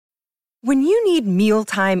When you need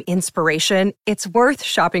mealtime inspiration, it's worth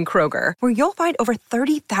shopping Kroger, where you'll find over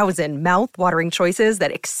 30,000 mouth-watering choices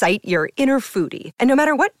that excite your inner foodie. And no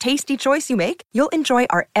matter what tasty choice you make, you'll enjoy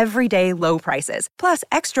our everyday low prices, plus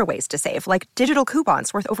extra ways to save, like digital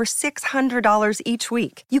coupons worth over $600 each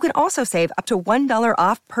week. You can also save up to $1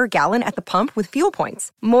 off per gallon at the pump with fuel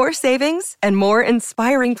points. More savings and more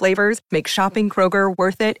inspiring flavors make shopping Kroger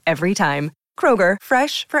worth it every time. Kroger,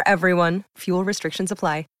 fresh for everyone. Fuel restrictions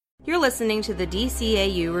apply. You're listening to the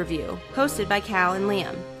DCAU Review, hosted by Cal and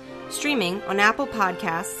Liam. Streaming on Apple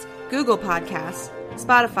Podcasts, Google Podcasts,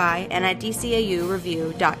 Spotify, and at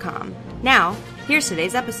DCAUreview.com. Now, here's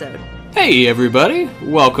today's episode. Hey everybody,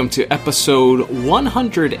 welcome to episode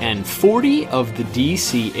 140 of the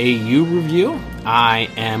DCAU Review. I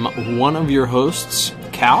am one of your hosts,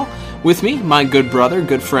 Cal. With me, my good brother,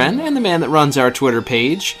 good friend, and the man that runs our Twitter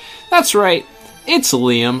page. That's right, it's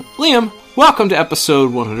Liam. Liam, welcome to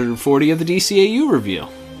episode 140 of the DCAU Review.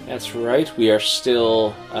 That's right, we are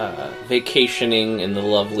still vacationing in the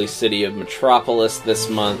lovely city of Metropolis this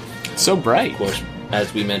month. So bright. Of course,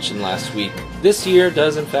 as we mentioned last week, this year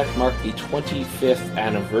does in fact mark the 25th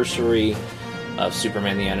anniversary of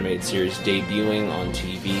Superman the Animated Series debuting on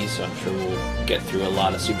TV, so I'm sure we'll get through a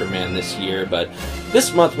lot of Superman this year, but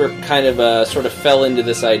this month we're kind of sort of fell into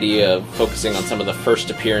this idea of focusing on some of the first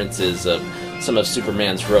appearances of some of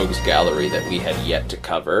Superman's rogues gallery that we had yet to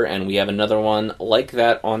cover, and we have another one like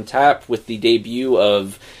that on tap with the debut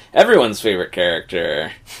of everyone's favorite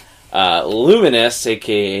character, Luminous,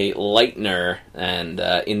 aka Lightner, and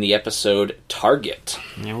in the episode Target.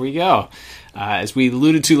 There we go. As we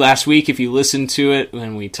alluded to last week, if you listened to it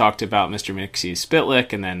when we talked about Mr. Mixie's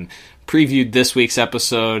Spitlick and then previewed this week's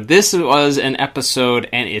episode, this was an episode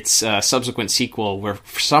and its subsequent sequel where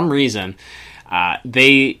for some reason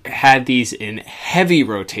they had these in heavy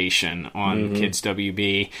rotation on Kids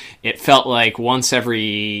WB. It felt like once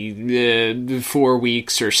every 4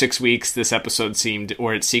 weeks or 6 weeks, this episode seemed,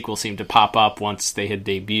 or its sequel seemed to pop up once they had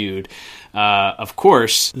debuted. Of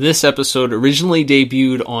course, this episode originally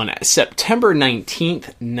debuted on September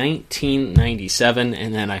 19th, 1997,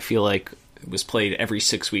 and then I feel like it was played every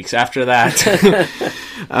 6 weeks after that.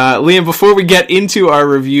 Liam, before we get into our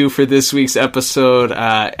review for this week's episode,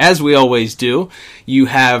 as we always do, you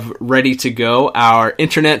have ready to go our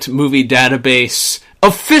Internet Movie Database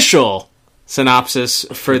official synopsis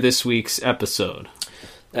for this week's episode.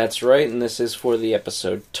 That's right, and this is for the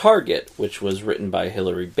episode Target, which was written by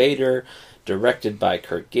Hilary Bader, directed by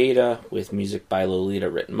Kurt Gaeta, with music by Lolita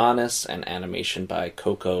Ritmanis, and animation by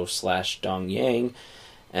Coco/Dong Yang.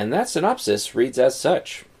 And that synopsis reads as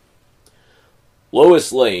such.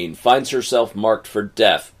 Lois Lane finds herself marked for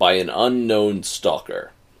death by an unknown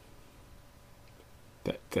stalker.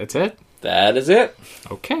 That's it? That is it.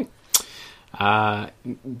 Okay.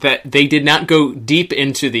 That they did not go deep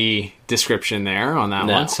into the description there on that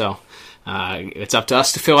one, so it's up to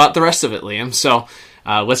us to fill out the rest of it, Liam. So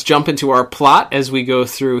let's jump into our plot as we go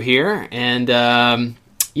through here, and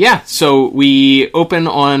so we open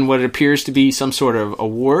on what appears to be some sort of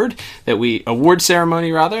award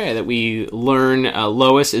ceremony that we learn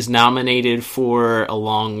Lois is nominated for,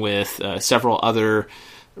 along with several other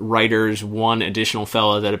writers, one additional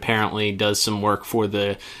fellow that apparently does some work for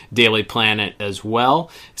the Daily Planet as well.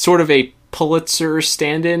 Sort of a Pulitzer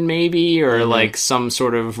stand-in, maybe, or like some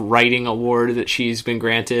sort of writing award that she's been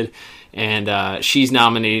granted. And she's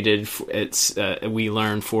nominated, we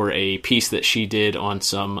learn, for a piece that she did on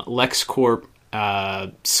some LexCorp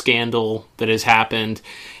scandal that has happened.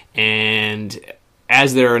 And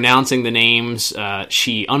as they're announcing the names,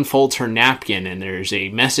 she unfolds her napkin, and there's a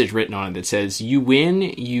message written on it that says, "You win,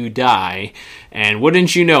 you die." And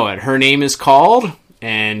wouldn't you know it, her name is called,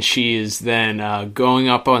 and she is then going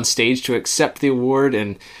up on stage to accept the award.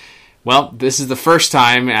 And well, this is the first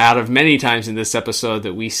time out of many times in this episode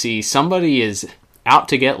that we see somebody is out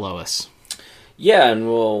to get Lois. Yeah, and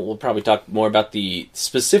we'll probably talk more about the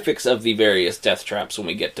specifics of the various death traps when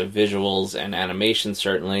we get to visuals and animation,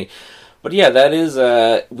 certainly. But yeah, that is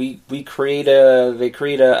they create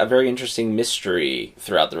a very interesting mystery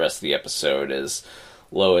throughout the rest of the episode, as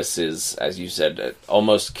Lois is, as you said,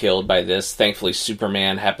 almost killed by this. Thankfully,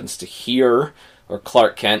 Superman happens to hear, or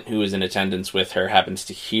Clark Kent, who is in attendance with her, happens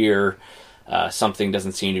to hear something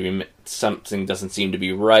doesn't seem to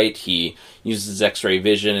be right. He uses his X-ray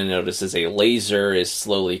vision and notices a laser is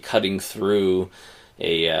slowly cutting through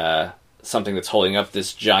something that's holding up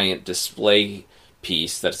this giant display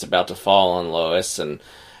piece that's about to fall on Lois. And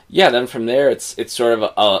yeah, then from there it's sort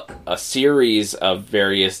of a series of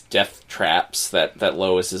various death traps that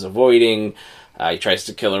Lois is avoiding. He tries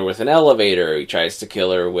to kill her with an elevator. He tries to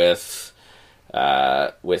kill her with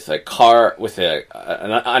with a car, with an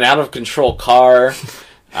out of control car.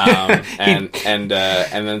 And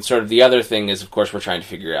then sort of the other thing is, of course, we're trying to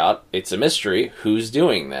figure out, it's a mystery, who's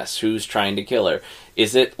doing this? Who's trying to kill her?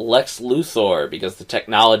 Is it Lex Luthor? Because the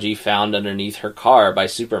technology found underneath her car by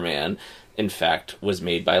Superman, in fact, was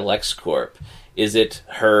made by LexCorp. Is it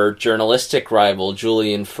her journalistic rival,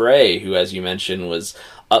 Julian Frey, who, as you mentioned, was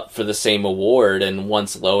up for the same award, and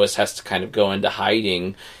once Lois has to kind of go into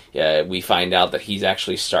hiding, we find out that he's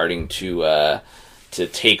actually starting to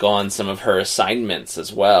take on some of her assignments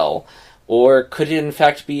as well? Or could it in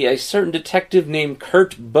fact be a certain detective named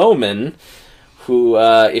Kurt Bowman, who,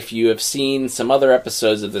 if you have seen some other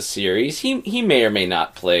episodes of the series, he may or may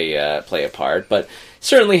not play a part, but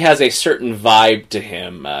certainly has a certain vibe to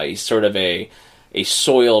him. He's sort of a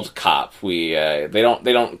soiled cop. They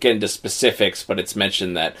don't get into specifics, but it's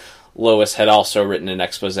mentioned that Lois had also written an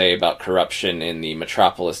expose about corruption in the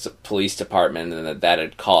Metropolis Police Department, and that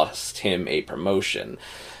had cost him a promotion.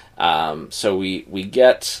 So we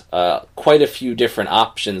get quite a few different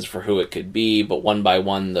options for who it could be, but one by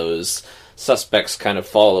one those suspects kind of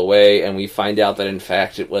fall away, and we find out that in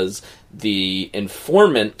fact it was the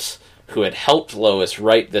informant who had helped Lois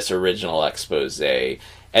write this original expose,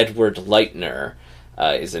 Edward Leitner,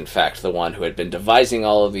 is in fact the one who had been devising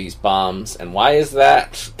all of these bombs. And why is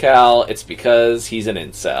that, Cal? It's because he's an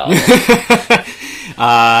incel.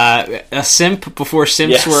 A simp before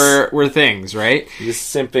simps were things, right? He was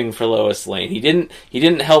simping for Lois Lane. He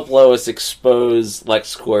didn't help Lois expose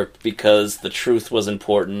LexCorp because the truth was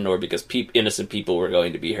important or because innocent people were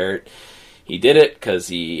going to be hurt. He did it because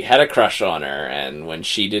he had a crush on her, and when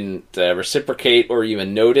she didn't reciprocate or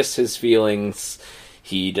even notice his feelings,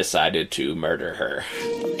 he decided to murder her.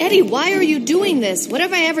 Eddie, why are you doing this? What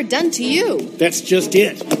have I ever done to you? That's just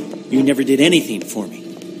it. You never did anything for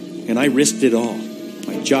me. And I risked it all.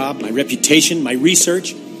 My job, my reputation, my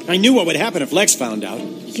research. I knew what would happen if Lex found out.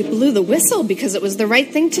 You blew the whistle because it was the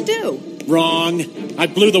right thing to do. Wrong. I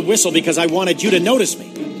blew the whistle because I wanted you to notice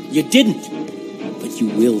me. You didn't. But you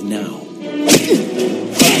will now.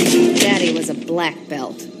 Daddy was a black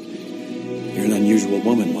belt. You're an unusual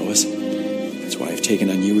woman, Lois. That's why I've taken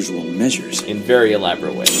unusual measures. In very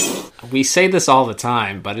elaborate ways. We say this all the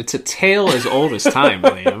time, but it's a tale as old as time,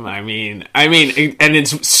 William. I mean, and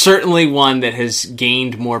it's certainly one that has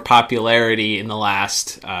gained more popularity in the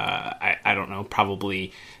last, I don't know,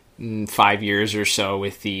 probably 5 years or so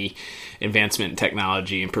with the advancement in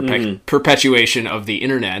technology and perpetuation of the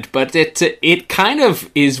internet. But it kind of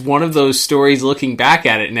is one of those stories, looking back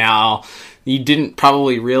at it now, you didn't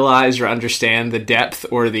probably realize or understand the depth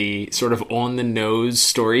or the sort of on-the-nose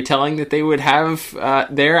storytelling that they would have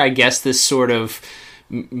there. I guess this sort of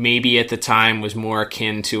maybe at the time was more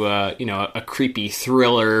akin to a creepy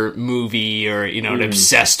thriller movie or, an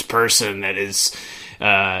obsessed person that is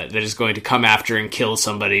going to come after and kill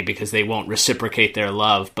somebody because they won't reciprocate their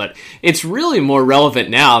love. But it's really more relevant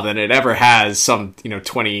now than it ever has some,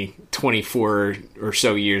 24 or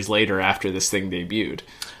so years later after this thing debuted.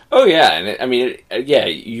 Oh, yeah. And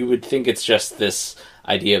you would think it's just this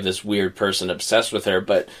idea of this weird person obsessed with her.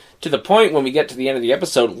 But to the point when we get to the end of the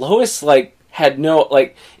episode, Lois, had no,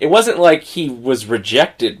 it wasn't like he was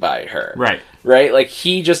rejected by her. Right. Right?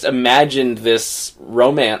 He just imagined this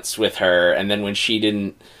romance with her, and then when she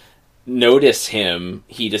didn't notice him,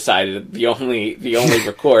 he decided the only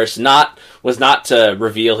recourse was not to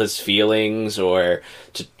reveal his feelings or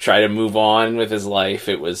to try to move on with his life.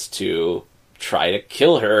 It was to try to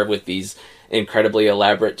kill her with these incredibly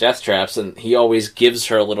elaborate death traps, and he always gives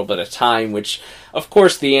her a little bit of time, which, of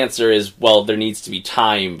course, the answer is, well, there needs to be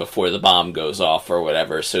time before the bomb goes off or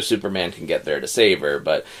whatever, so Superman can get there to save her,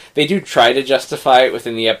 but they do try to justify it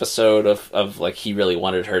within the episode of he really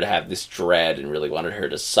wanted her to have this dread and really wanted her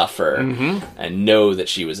to suffer and know that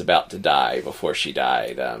she was about to die before she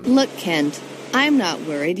died. Look, Kent, I'm not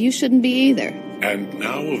worried. You shouldn't be either. And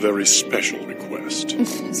now a very special request.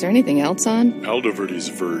 Is there anything else on? Aldoverdi's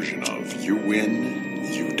version of You Win,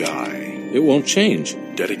 You Die. It won't change.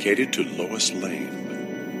 Dedicated to Lois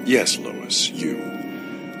Lane. Yes, Lois, you.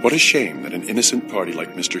 What a shame that an innocent party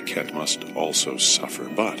like Mr. Kent must also suffer,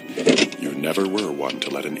 but you never were one to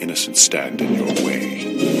let an innocent stand in your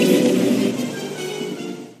way.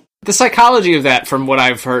 The psychology of that, from what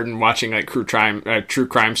I've heard and watching true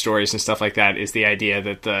crime stories and stuff like that, is the idea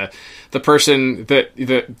that the person that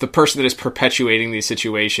is perpetuating these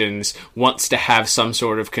situations wants to have some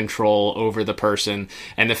sort of control over the person,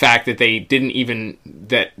 and the fact that they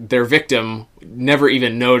that their victim never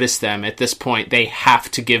even noticed them. At this point, they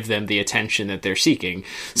have to give them the attention that they're seeking.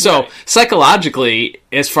 So psychologically,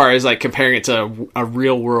 as far as like comparing it to a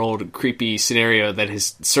real world creepy scenario that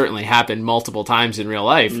has certainly happened multiple times in real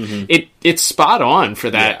life, it's spot on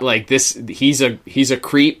for that. Yeah. Like he's a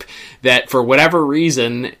creep that for whatever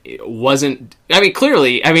reason wasn't. I mean,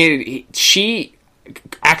 clearly, she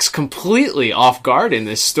acts completely off guard in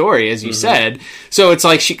this story, as you said. So it's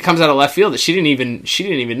like she comes out of left field that she didn't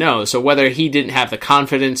even know. So whether he didn't have the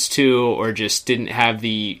confidence to, or just didn't have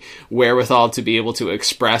the wherewithal to be able to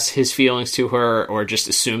express his feelings to her, or just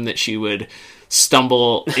assume that she would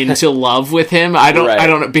stumble into love with him, I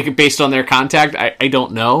don't know, based on their contact, I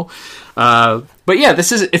don't know. But yeah,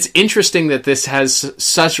 it's interesting that this has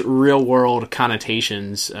such real world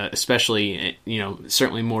connotations, especially,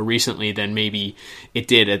 certainly more recently than maybe it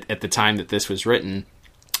did at the time that this was written.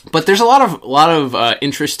 But there's a lot of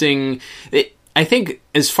interesting, I think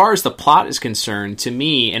as far as the plot is concerned, to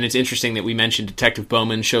me, and it's interesting that we mentioned Detective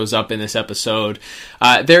Bowman shows up in this episode,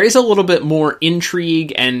 there is a little bit more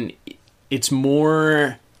intrigue, and it's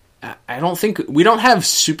more, we don't have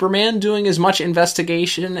Superman doing as much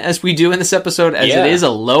investigation as we do in this episode, as it is a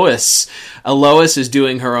Lois. Lois is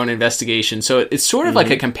doing her own investigation. So it's sort of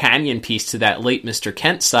like a companion piece to that late Mr.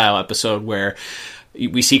 Kent style episode where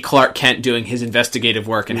we see Clark Kent doing his investigative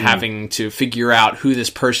work and having to figure out who this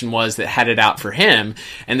person was that had it out for him.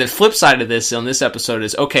 And the flip side of this on this episode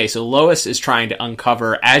is, okay, so Lois is trying to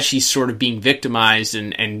uncover, as she's sort of being victimized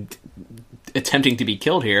and attempting to be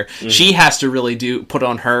killed here, she has to really put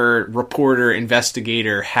on her reporter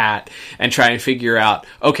investigator hat and try and figure out,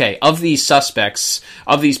 okay, of these suspects,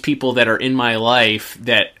 of these people that are in my life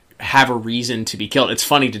that have a reason to be killed. It's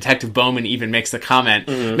funny, Detective Bowman even makes the comment,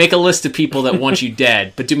 make a list of people that want you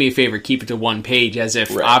dead, but do me a favor, keep it to one page, as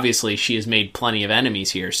if obviously she has made plenty of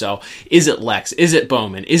enemies here. So is it Lex? Is it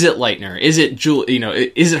Bowman? Is it Leitner? Is it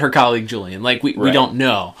is it her colleague Julian? Like we don't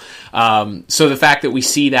know. So the fact that we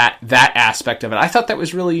see that aspect of it, I thought that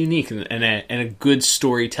was really unique and a good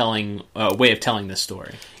storytelling way of telling this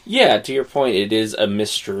story. Yeah, to your point, it is a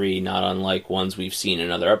mystery, not unlike ones we've seen in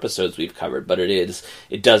other episodes we've covered, but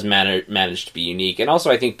it does manage to be unique. And also,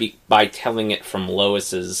 I think by telling it from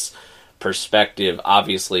Lois's perspective,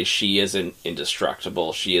 obviously she isn't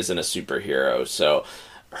indestructible, she isn't a superhero, so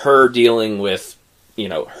her dealing with,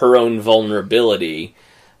 her own vulnerability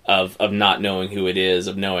of not knowing who it is,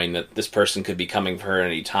 of knowing that this person could be coming for her at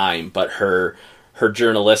any time, but her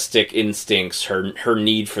journalistic instincts, her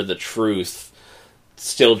need for the truth,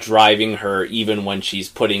 still driving her even when she's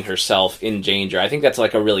putting herself in danger. I think that's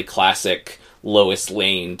like a really classic Lois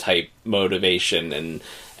Lane type motivation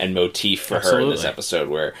and motif for her in this episode,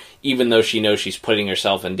 where even though she knows she's putting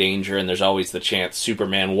herself in danger and there's always the chance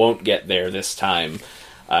Superman won't get there this time,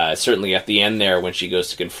 certainly at the end there when she goes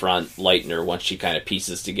to confront Leitner, once she kind of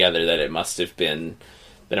pieces together that it must have been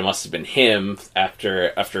him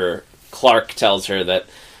after Clark tells her that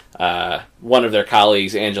one of their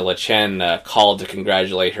colleagues, Angela Chen, called to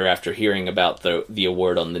congratulate her after hearing about the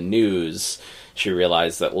award on the news. She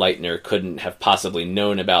realized that Leitner couldn't have possibly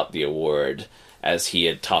known about the award, as he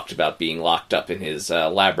had talked about being locked up in his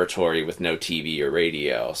laboratory with no TV or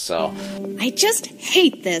radio. So I just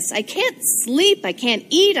hate this. I can't sleep. I can't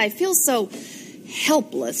eat. I feel so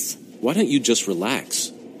helpless. Why don't you just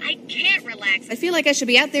relax? I can't relax. I feel like I should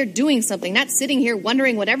be out there doing something, not sitting here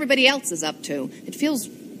wondering what everybody else is up to. It feels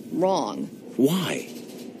wrong. Why?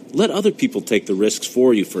 Let other people take the risks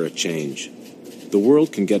for you for a change. The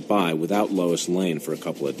world can get by without Lois Lane for a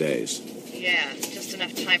couple of days. Yeah, just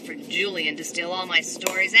enough time for Julian to steal all my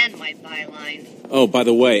stories and my byline. Oh, by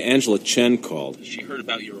the way, Angela Chen called. She heard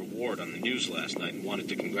about your award on the news last night and wanted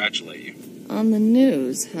to congratulate you. On the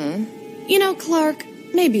news, huh? Clark,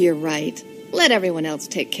 maybe you're right. Let everyone else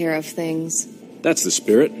take care of things. That's the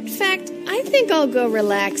spirit. In fact, I think I'll go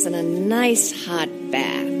relax in a nice hot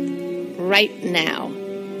bath. Right now.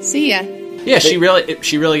 See ya. Yeah, she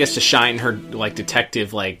really gets to shine her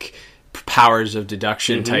detective powers of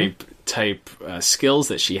deduction type skills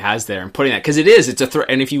that she has there, and putting that, because it's a threat.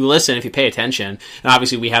 And if you pay attention, and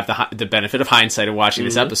obviously we have the benefit of hindsight of watching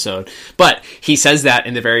this episode, but he says that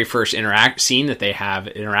in the very first scene that they have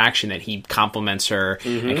interaction, that he compliments her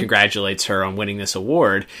and congratulates her on winning this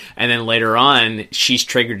award, and then later on she's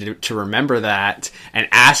triggered to remember that and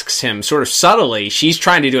asks him sort of subtly. She's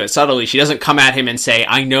trying to do it subtly. She doesn't come at him and say,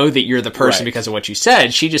 "I know that you're the person because of what you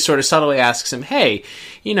said." She just sort of subtly asks him, "Hey,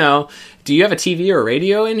 do you have a TV or a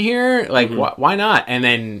radio in here? Why not?" And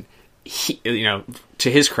then to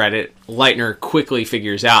his credit, Leitner quickly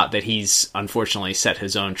figures out that he's unfortunately set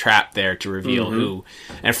his own trap there to reveal who,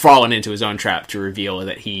 and fallen into his own trap to reveal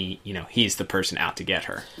that he's the person out to get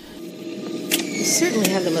her. You certainly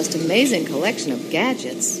have the most amazing collection of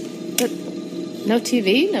gadgets. But no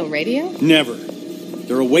TV, no radio? Never.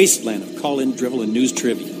 They're a wasteland of call-in drivel and news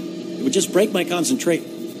trivia. It would just break my concentration.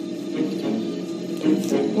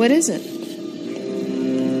 What is it?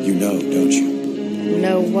 You know, don't you?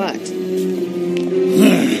 Know what?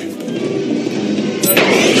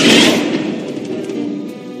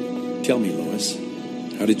 Tell me, Lois,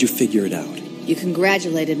 how did you figure it out? You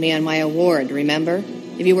congratulated me on my award, remember?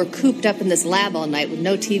 If you were cooped up in this lab all night with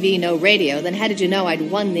no TV, no radio, then how did you know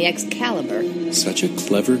I'd won the Excalibur? Such a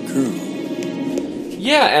clever girl.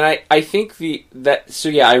 Yeah, and I think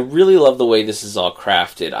I really love the way this is all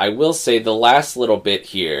crafted. I will say the last little bit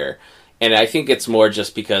here, and I think it's more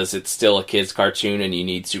just because it's still a kid's cartoon and you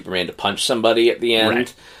need Superman to punch somebody at the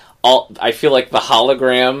end. Right. I feel like the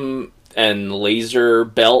hologram and laser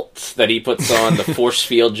belt that he puts on, the force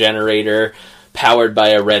field generator powered by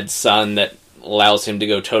a red sun that allows him to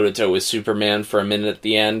go toe-to-toe with Superman for a minute at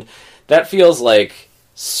the end, that feels like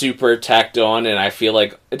super tacked on, and I feel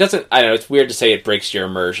like it doesn't, I don't know, it's weird to say it breaks your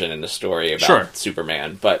immersion in the story about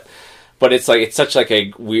Superman, but it's like, it's such like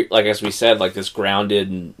a weird, like as we said, like this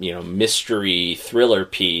grounded, mystery thriller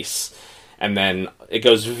piece, and then it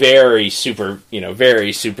goes very super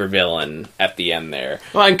villain at the end there.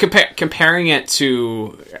 Well, and comparing it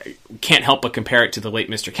to, can't help but compare it to the late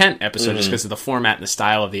Mr. Kent episode just because of the format and the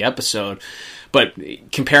style of the episode. But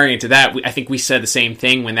comparing it to that, I think we said the same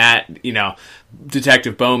thing when that,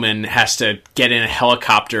 Detective Bowman has to get in a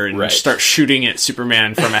helicopter and start shooting at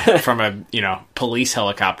Superman from a police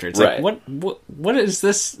helicopter. It's like, what is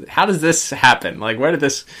this? How does this happen? Like,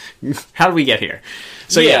 how did we get here?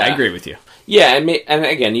 So yeah, I agree with you. Yeah, and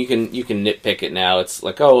again, you can nitpick it now. It's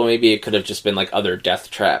like, oh, well, maybe it could have just been like other death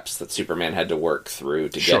traps that Superman had to work through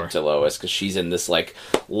to get to Lois, because she's in this like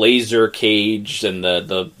laser cage, and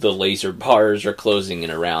the laser bars are closing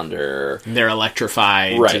in around her. And they're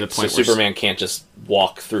electrified to the point where Superman can't just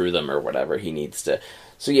walk through them or whatever he needs to.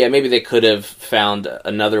 So yeah, maybe they could have found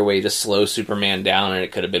another way to slow Superman down, and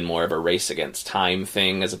it could have been more of a race against time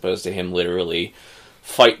thing as opposed to him literally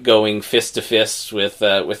going fist to fist with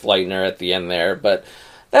Leitner at the end there. But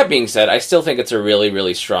that being said, I still think it's a really,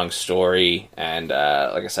 really strong story, and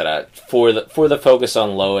like I said, for the focus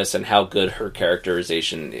on Lois and how good her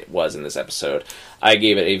characterization it was in this episode, I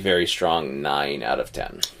gave it a very strong 9 out of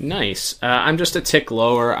 10. Nice. I'm just a tick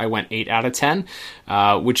lower. I went 8 out of 10,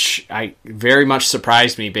 which I very much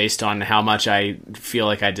surprised me based on how much I feel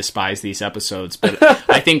like I despise these episodes. But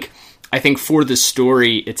I think for the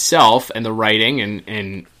story itself and the writing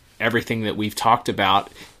and everything that we've talked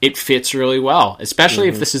about, it fits really well, especially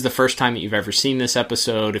if this is the first time that you've ever seen this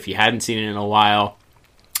episode. If you hadn't seen it in a while,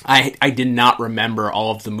 I did not remember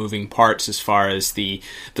all of the moving parts as far as the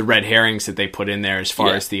red herrings that they put in there, as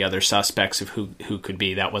far as the other suspects of who could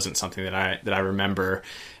be. That wasn't something that I remember.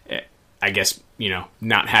 I guess,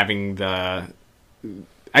 not having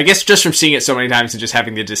I guess just from seeing it so many times and just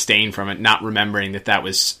having the disdain from it, not remembering that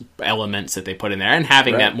was elements that they put in there, and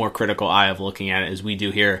having that more critical eye of looking at it as we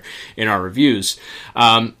do here in our reviews.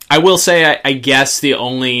 I will say, I guess the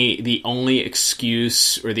only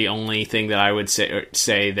excuse or the only thing that I would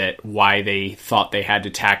say that why they thought they had to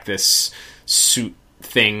tack this suit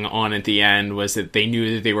thing on at the end was that they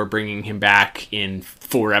knew that they were bringing him back in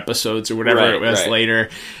 4 episodes or whatever it was later,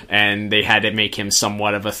 and they had to make him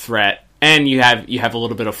somewhat of a threat. And you have a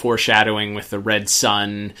little bit of foreshadowing with the Red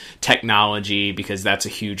Sun technology, because that's a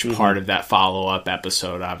huge part of that follow-up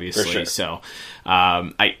episode, obviously. For sure. So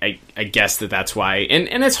I guess that's why.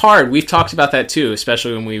 And it's hard. We've talked about that too,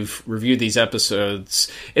 especially when we've reviewed these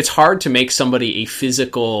episodes. It's hard to make somebody a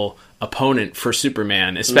physical opponent for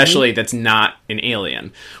Superman, especially that's not an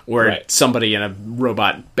alien or somebody in a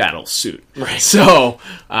robot battle suit. Right. So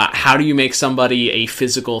how do you make somebody a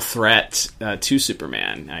physical threat to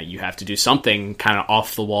Superman? You have to do something kind of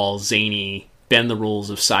off the wall, zany, bend the rules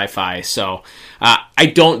of sci-fi. So I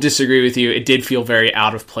don't disagree with you. It did feel very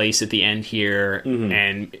out of place at the end here,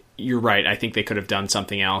 and you're right. I think they could have done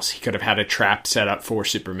something else. He could have had a trap set up for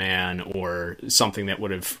Superman, or something that would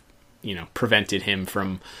have prevented him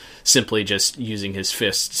from simply just using his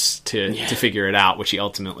fists to figure it out, which he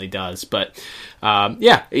ultimately does. But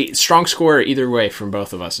strong score either way from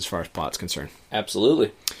both of us as far as plot's concerned.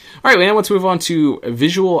 Absolutely. All right, man, let's move on to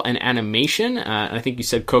visual and animation. I think you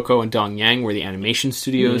said Coco and Dong Yang were the animation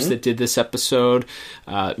studios that did this episode.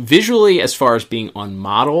 Visually, as far as being on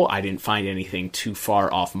model, I didn't find anything too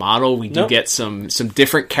far off model. We do get some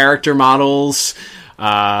different character models.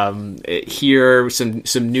 Here,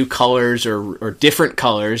 some new colors or different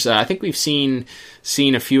colors. I think we've seen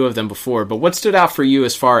a few of them before, but what stood out for you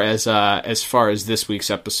as far as this week's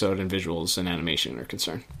episode and visuals and animation are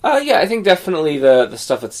concerned? Yeah, I think definitely the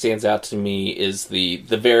stuff that stands out to me is the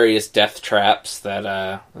various death traps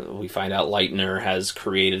that we find out Leitner has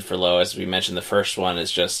created for Lois. We mentioned the first one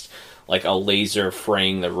is just like a laser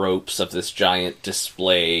fraying the ropes of this giant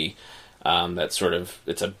display. That sort of,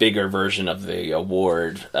 it's a bigger version of the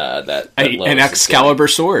award that an Excalibur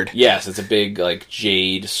sword. Yes, it's a big like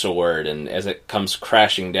jade sword, and as it comes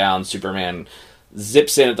crashing down, Superman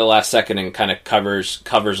zips in at the last second and kind of covers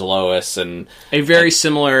Lois, and a very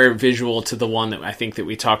similar visual to the one that I think that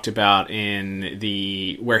we talked about in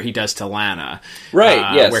where he does to Lana,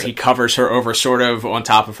 right? Yes, where he covers her over, sort of on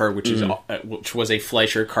top of her, which was a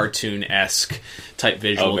Fleischer cartoon-esque type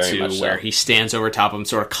visual too, where he stands over top of him,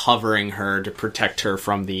 sort of covering her to protect her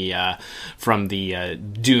from the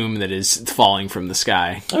doom that is falling from the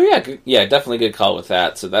sky. Oh yeah, definitely good call with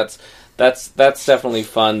that. So that's definitely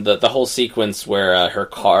fun. The whole sequence where her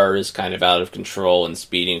car is kind of out of control and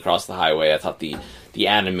speeding across the highway. I thought the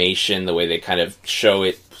animation, the way they kind of show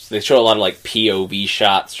it, they show a lot of like POV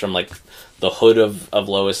shots from like the hood of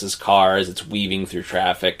Lois's car as it's weaving through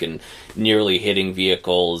traffic and nearly hitting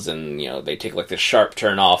vehicles, and they take like this sharp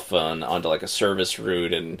turn off onto like a service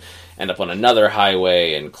route and end up on another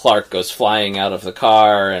highway, and Clark goes flying out of the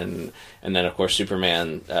car, and then, of course,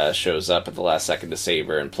 Superman shows up at the last second to save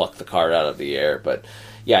her and pluck the car out of the air. But,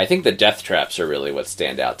 yeah, I think the death traps are really what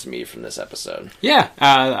stand out to me from this episode. Yeah,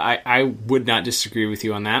 I would not disagree with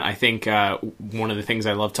you on that. I think one of the things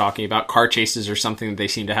I love talking about, car chases are something that they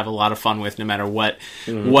seem to have a lot of fun with no matter what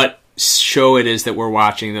show it is that we're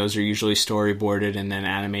watching. Those are usually storyboarded and then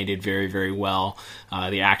animated very, very well.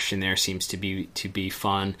 The action there seems to be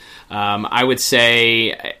fun. I would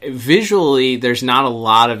say visually there's not a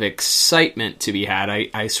lot of excitement to be had.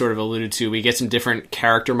 I sort of alluded to, we get some different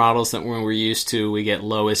character models than we're used to. We get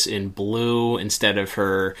Lois in blue instead of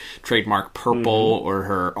her trademark purple or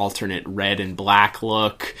her alternate red and black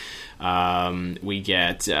look. We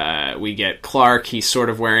get Clark. He's sort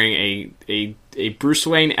of wearing a Bruce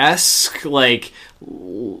Wayne-esque, like,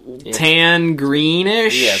 tan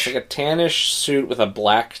greenish. Yeah, it's like a tannish suit with a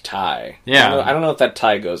black tie. Yeah. I don't know if that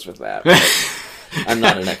tie goes with that. But I'm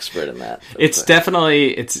not an expert in that.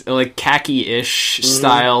 It's like khaki-ish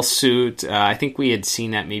style suit. I think we had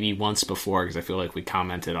seen that maybe once before because I feel like we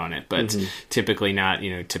commented on it, but typically not.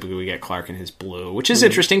 Typically we get Clark in his blue, which is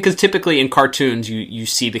interesting because typically in cartoons you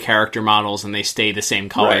see the character models and they stay the same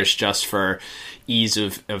colors just for ease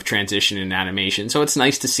of transition in animation. So it's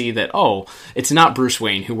nice to see that, it's not Bruce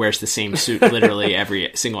Wayne who wears the same suit literally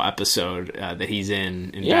every single episode that he's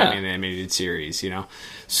in Batman the Animated Series,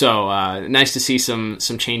 So nice to see some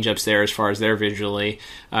change-ups there as far as they're visually.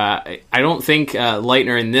 I don't think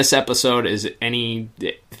Leitner in this episode is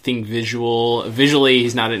anything visual. Visually,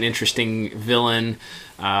 he's not an interesting villain.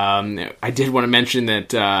 I did want to mention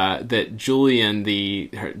that Julian,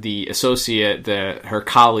 the associate, her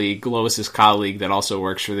colleague, Lois's colleague, that also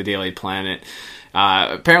works for the Daily Planet.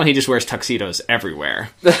 Apparently, he just wears tuxedos everywhere.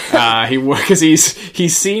 Because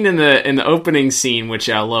he's seen in the opening scene, which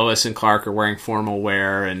Lois and Clark are wearing formal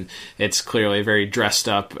wear, and it's clearly a very dressed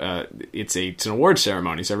up. It's an award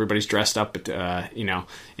ceremony, so everybody's dressed up,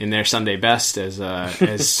 in their Sunday best, as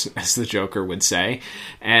the Joker would say.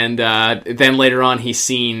 And then later on,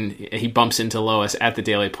 he bumps into Lois at the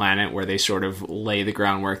Daily Planet, where they sort of lay the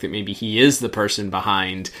groundwork that maybe he is the person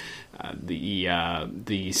behind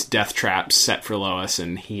these death traps set for Lois,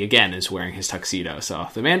 and he again is wearing his tuxedo. So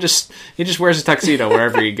the man just wears a tuxedo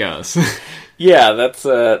wherever he goes. Yeah, that's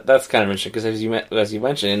kind of interesting because as you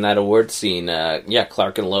mentioned in that award scene,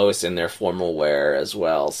 Clark and Lois in their formal wear as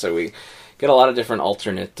well. So we get a lot of different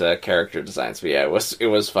alternate character designs. But yeah, it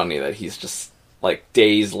was funny that he's just like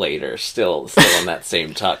days later still in that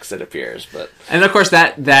same tux, it appears. And of course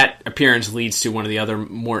that appearance leads to one of the other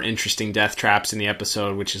more interesting death traps in the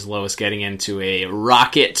episode, which is Lois getting into a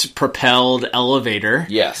rocket propelled elevator.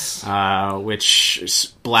 Yes.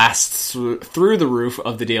 Which blasts through the roof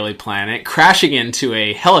of the Daily Planet, crashing into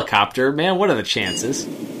a helicopter. Man, what are the chances?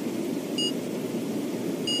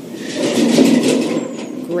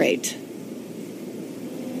 Great.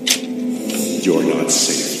 You're not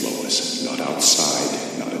safe, Lois. Not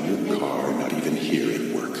outside, not in your car, not even here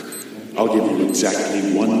at work. I'll give you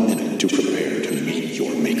exactly 1 minute to prepare to meet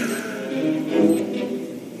your maker.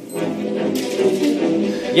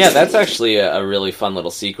 Yeah, that's actually a really fun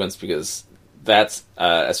little sequence because that's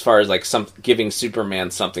as far as like giving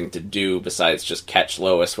Superman something to do besides just catch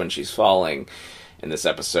Lois when she's falling in this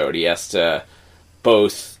episode. He has to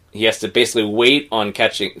both he has to basically wait on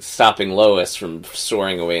stopping Lois from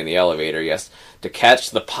soaring away in the elevator. He has to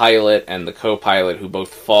catch the pilot and the co-pilot, who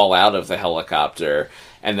both fall out of the helicopter,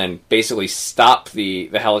 and then basically stop the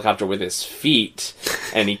helicopter with his feet,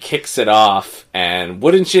 and he kicks it off, and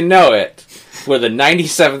wouldn't you know it, for the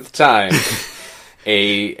 97th time,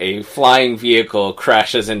 a flying vehicle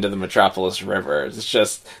crashes into the Metropolis River. It's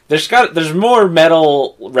just, there's more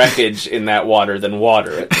metal wreckage in that water than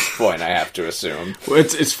water at this point, I have to assume. Well,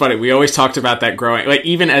 it's funny, we always talked about that growing, like,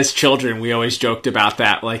 even as children, we always joked about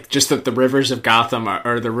that, like, just that the rivers of Gotham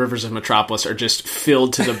or the rivers of Metropolis are just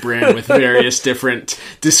filled to the brim with various different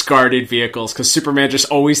discarded vehicles, because Superman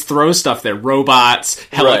just always throws stuff there. Robots,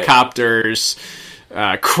 helicopters,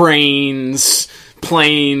 cranes,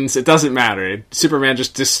 planes, it doesn't matter. Superman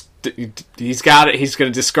just he's got it. He's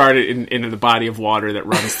going to discard it into the body of water that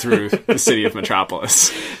runs through the city of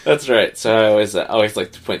Metropolis. That's right. So I always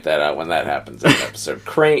like to point that out when that happens in an episode.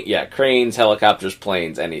 Cranes, helicopters,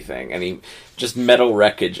 planes, anything. Just metal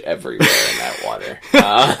wreckage everywhere in that water.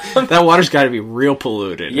 That water's got to be real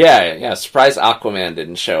polluted. Yeah. Surprise Aquaman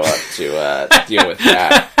didn't show up to deal with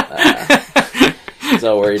that. He's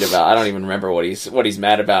all worried about. I don't even remember what he's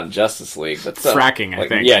mad about in Justice League, but fracking, I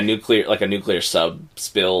think. Yeah, a nuclear sub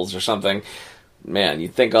spills or something. Man,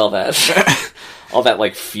 you'd think all that, all that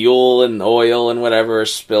like fuel and oil and whatever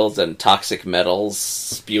spills and toxic metals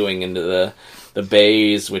spewing into the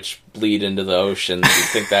bays, which bleed into the oceans. You'd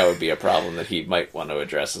think that would be a problem that he might want to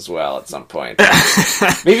address as well at some point.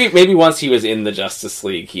 Maybe once he was in the Justice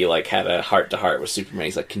League, he like had a heart-to-heart with Superman.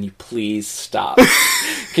 He's like, "Can you please stop?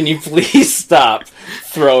 Can you please stop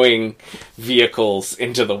throwing vehicles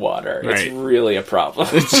into the water? Right. It's really a problem.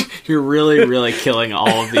 You're really, really killing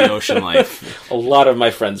all of the ocean life. A lot of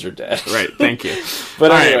my friends are dead." Right, thank you.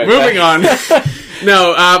 But anyway, moving on.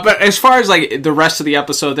 No, but as far as like the rest of the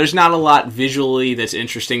episode, there's not a lot visually that's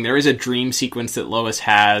interesting. There is a dream sequence that Lois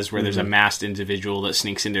has where there's a masked individual that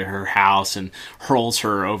sneaks into her house and hurls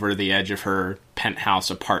her over the edge of her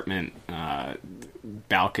penthouse apartment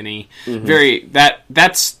balcony.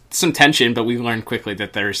 That's some tension, but we learned quickly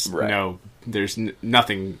that there's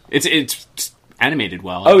nothing. It's animated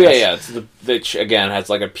well. Yeah. It's again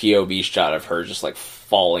has like a POV shot of her just like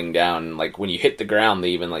falling down. Like when you hit the ground, they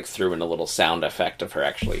even like threw in a little sound effect of her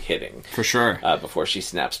actually hitting for sure before she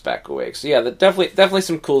snaps back awake. So yeah, definitely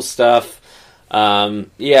some cool stuff. The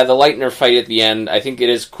Lightner fight at the end, I think it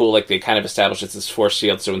is cool. Like they kind of establish it's this force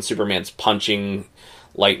field. So when Superman's punching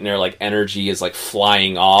Lightner, like energy is like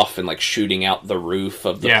flying off and like shooting out the roof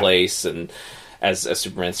of the place, and as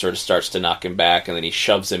Superman sort of starts to knock him back, and then he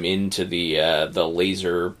shoves him into the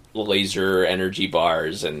laser energy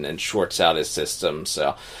bars and shorts out his system.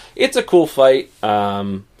 So it's a cool fight.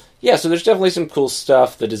 So there's definitely some cool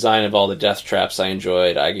stuff. The design of all the death traps I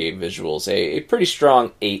enjoyed. I gave visuals a pretty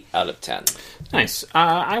strong 8 out of 10. Nice.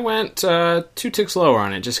 I went 2 ticks lower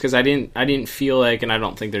on it just because I didn't feel like, and I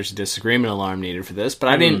don't think there's a disagreement alarm needed for this, but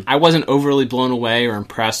I wasn't overly blown away or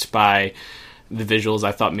impressed by the visuals.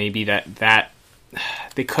 I thought maybe that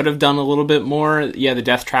they could have done a little bit more. Yeah, the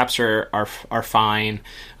death traps are fine,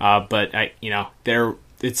 but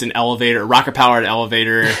it's an elevator, rocket powered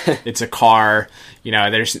elevator. It's a car.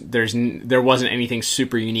 There wasn't anything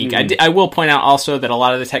super unique. I will point out also that a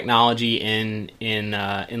lot of the technology in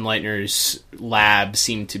Leitner's lab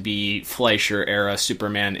seemed to be Fleischer era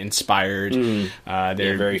Superman inspired.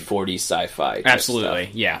 They're very 40s sci-fi. Absolutely,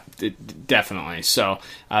 stuff. Yeah, definitely. So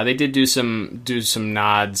they did do some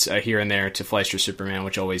nods here and there to Fleischer Superman,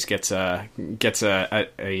 which always gets a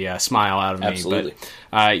smile out of me. Absolutely.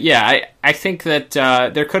 But I think that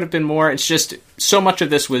there could have been more. It's just so much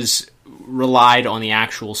of this was relied on the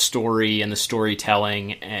actual story and the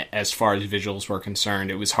storytelling as far as visuals were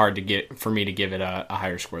concerned. It was hard for me to give it a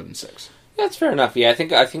higher score than 6. That's fair enough. Yeah, I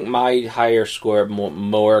think my higher score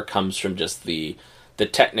more comes from just the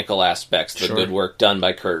technical aspects, the good work done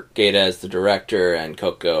by Kurt Gaeta as the director and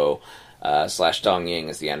Coco / Dong Ying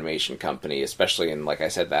as the animation company, especially in, like I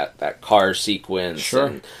said, that car sequence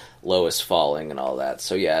and Lois falling and all that.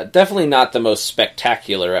 So yeah, definitely not the most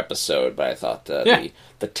spectacular episode, but I thought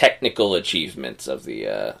the technical achievements of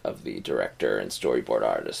the director and storyboard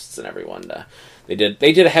artists and everyone, they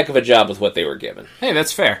did a heck of a job with what they were given. Hey,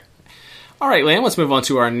 that's fair. All right, Liam, let's move on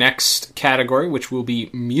to our next category, which will be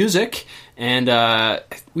music. And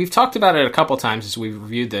we've talked about it a couple times as we've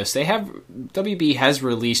reviewed this. WB has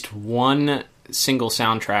released one single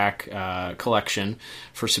soundtrack collection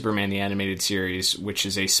for Superman the Animated Series, which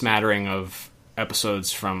is a smattering of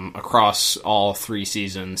episodes from across all 3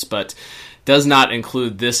 seasons. But does not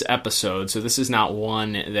include this episode, so this is not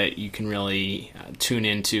one that you can really tune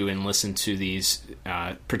into and listen to these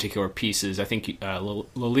particular pieces. I think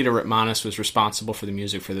Lolita Ritmanis was responsible for the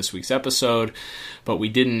music for this week's episode, but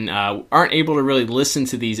we aren't able to really listen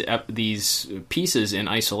to these pieces in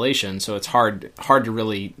isolation, so it's hard to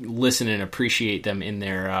really listen and appreciate them in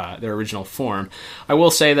their original form. I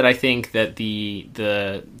will say that I think that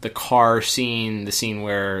the car scene, the scene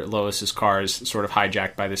where Lois's car is sort of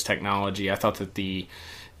hijacked by this technology, I thought that the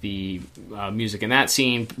music in that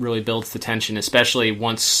scene really builds the tension, especially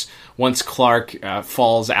once Clark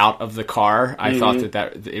falls out of the car. I thought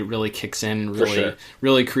that it really kicks in,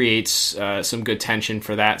 really creates some good tension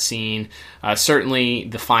for that scene. Certainly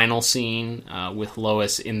the final scene with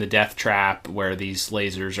Lois in the death trap where these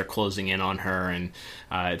lasers are closing in on her, and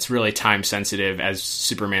it's really time sensitive as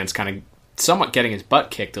Superman's kind of somewhat getting his butt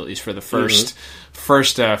kicked, at least for the first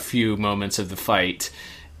few moments of the fight.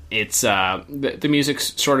 It's the music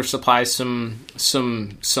sort of supplies some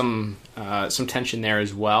tension there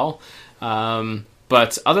as well.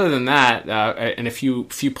 But other than that, and a few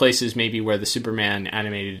places maybe where the Superman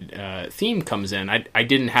animated theme comes in, I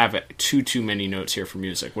didn't have too many notes here for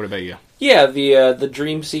music. What about you? Yeah, the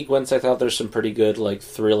dream sequence, I thought there's some pretty good like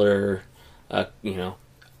thriller,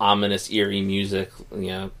 ominous, eerie music,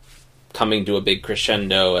 coming to a big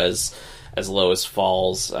crescendo as Lois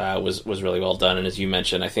falls was really well done. And as you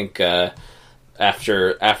mentioned, I think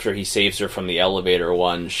after he saves her from the elevator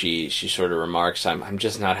one, she sort of remarks, I'm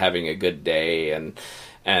just not having a good day,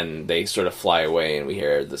 and they sort of fly away, and we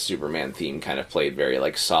hear the Superman theme kind of played very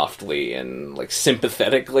like softly and like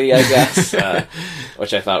sympathetically, I guess,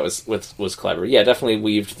 which I thought was clever. Yeah, definitely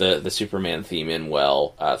weaved the Superman theme in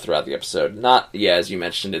well throughout the episode. As you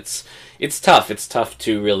mentioned, it's tough. It's tough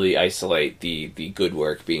to really isolate the good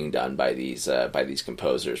work being done by these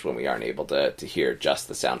composers when we aren't able to hear just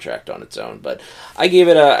the soundtrack on its own. But I gave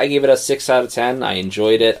it a 6 out of 10. I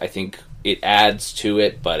enjoyed it. I think it adds to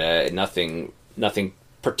it, but nothing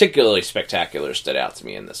particularly spectacular stood out to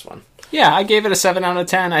me in this one. Yeah, I gave it a 7 out of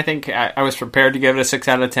 10. I think I was prepared to give it a 6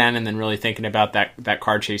 out of 10, and then really thinking about that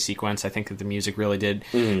car chase sequence, I think that the music really did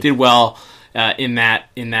well in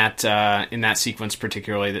that sequence,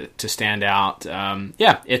 particularly to stand out.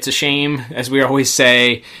 It's a shame, as we always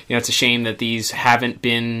say. It's a shame that these haven't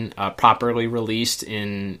been properly released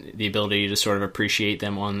in the ability to sort of appreciate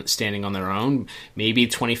them standing on their own. Maybe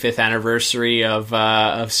 25th anniversary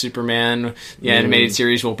of Superman, the animated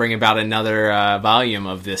series, will bring about another volume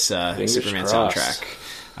of this Superman soundtrack.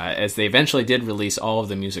 As they eventually did release all of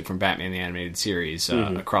the music from Batman the Animated Series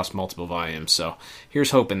across multiple volumes. So here's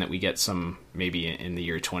hoping that we get some maybe in the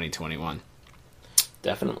year 2021.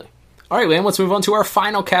 Definitely. All right, Liam, let's move on to our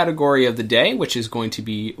final category of the day, which is going to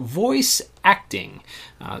be voice acting.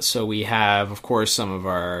 So we have, of course, some of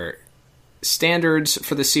our standards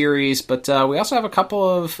for the series, but we also have a couple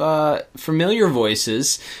of familiar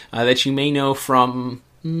voices that you may know from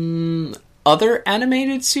other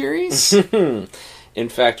animated series. In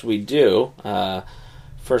fact, we do.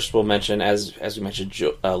 First, we'll mention, as we mentioned,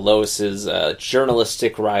 Lois's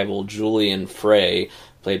journalistic rival, Julian Frey,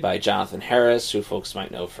 played by Jonathan Harris, who folks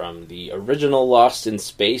might know from the original Lost in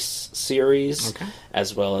Space series,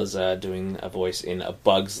 as well as doing a voice in A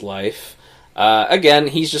Bug's Life. Again,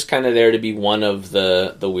 he's just kind of there to be one of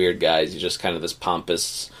the weird guys. He's just kind of this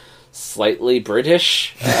pompous, slightly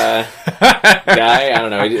British guy. I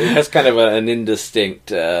don't know. He has kind of an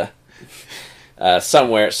indistinct...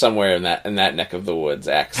 somewhere in that neck of the woods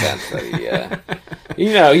accent that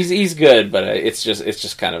he, he's good, but it's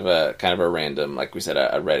just kind of a random, like we said,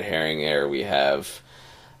 a red herring there. We have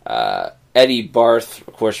Eddie Barth,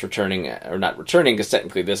 of course, returning, or not returning, because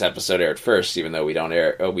technically this episode aired first, even though we don't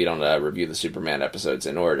review the Superman episodes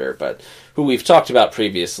in order, but who we've talked about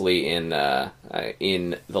previously in The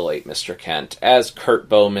Late Mr. Kent as Kurt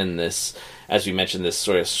Bowman, this, as we mentioned, this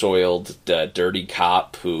sort of soiled, dirty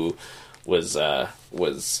cop who was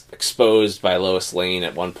exposed by Lois Lane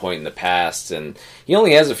at one point in the past, and he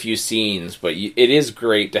only has a few scenes, but it is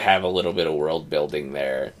great to have a little bit of world building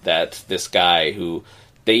there, that this guy who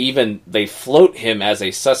they float him as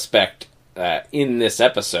a suspect in this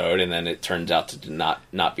episode, and then it turns out to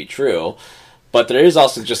not be true. But there is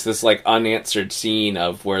also just this like unanswered scene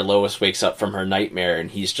of where Lois wakes up from her nightmare and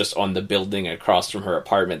he's just on the building across from her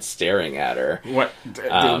apartment staring at her. What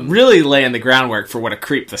really laying the groundwork for what a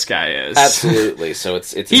creep this guy is. Absolutely. So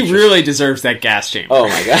it's he really deserves that gas chamber. Oh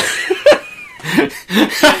my god.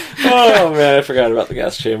 Oh man, I forgot about the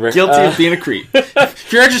gas chamber. Guilty of being a creep.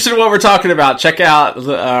 If you're interested in what we're talking about, check out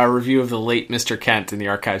the review of the late Mr. Kent in the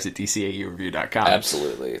archives at DCAUreview.com.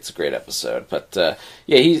 Absolutely, it's a great episode. But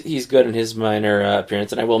yeah, he's good in his minor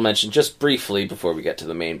appearance, and I will mention just briefly before we get to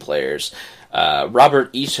the main players. Robert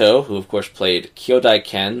Ito, who of course played Kyodai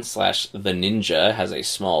Ken / the Ninja, has a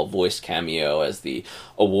small voice cameo as the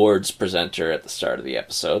awards presenter at the start of the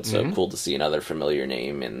episode. So cool to see another familiar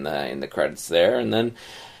name in the credits there. And then,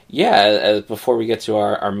 yeah, before we get to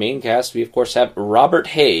our main cast, we of course have Robert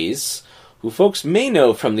Hayes, who folks may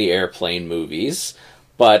know from the Airplane movies,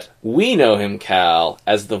 but we know him, Cal,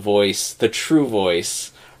 as the true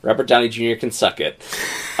voice. Robert Downey Jr. can suck it.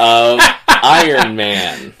 Of Iron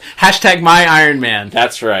Man. Hashtag my Iron Man.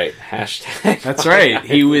 That's right. Hashtag. That's right.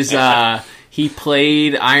 He was. He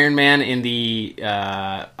played Iron Man in the.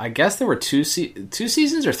 I guess there were two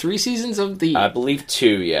seasons or 3 seasons of the. I believe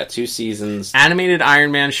 2. Yeah, 2 seasons. Animated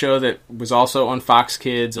Iron Man show that was also on Fox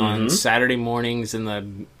Kids on Saturday mornings in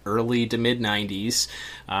the early to mid 90s.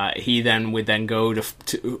 He then would go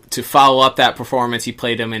to follow up that performance. He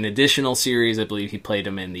played him in additional series. I believe he played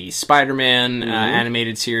him in the Spider-Man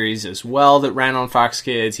animated series as well that ran on Fox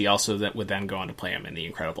Kids. He also would then go on to play him in the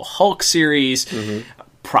Incredible Hulk series.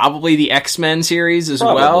 Probably the X-Men series as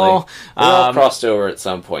well. They all crossed over at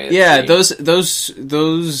some point. Yeah,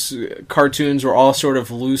 those cartoons were all sort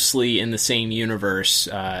of loosely in the same universe,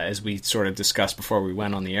 as we sort of discussed before we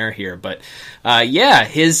went on the air here. But yeah,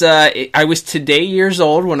 I was today years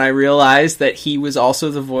old when I realized that he was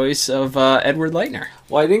also the voice of Edward Leitner.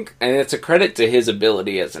 Well, I think, and it's a credit to his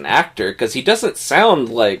ability as an actor, because he doesn't sound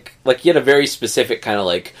like he had a very specific kind of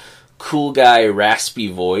like cool guy,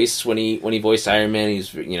 raspy voice when he voiced Iron Man.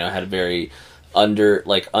 He's had a very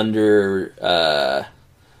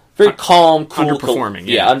very calm, cool, underperforming,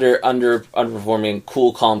 underperforming,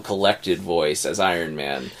 cool, calm, collected voice as Iron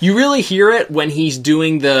Man. You really hear it when he's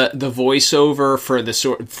doing the voiceover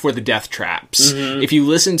for the death traps. If you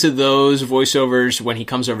listen to those voiceovers when he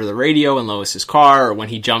comes over the radio in Lois's car, or when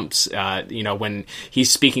he jumps, when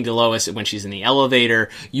he's speaking to Lois when she's in the elevator,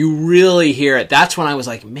 you really hear it. That's when I was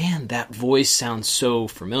like, man, that voice sounds so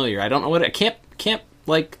familiar. I don't know what I can't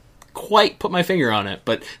quite put my finger on it,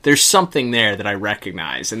 but there's something there that I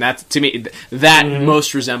recognize, and that's, to me, that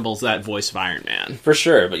most resembles that voice of Iron Man for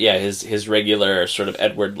sure. But yeah, his regular sort of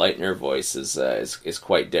Edward Leitner voice is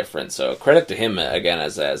quite different. So credit to him again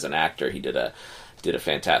as an actor. He did a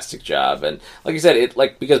fantastic job, and like I said,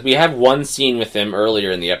 because we have one scene with him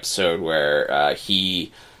earlier in the episode where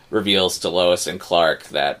he reveals to Lois and Clark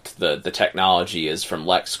that the technology is from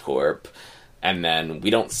LexCorp. And then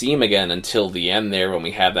we don't see him again until the end there when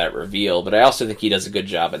we have that reveal. But I also think he does a good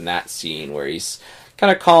job in that scene where he's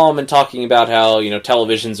kind of calm and talking about how,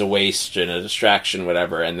 television's a waste and a distraction,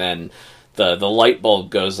 whatever. And then the light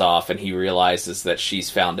bulb goes off and he realizes that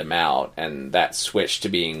she's found him out. And that switch to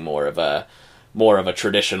being more of a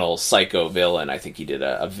traditional psycho villain. I think he did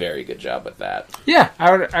a very good job with that. Yeah,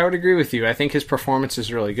 I would agree with you. I think his performance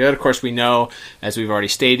is really good. Of course, we know, as we've already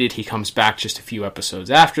stated, he comes back just a few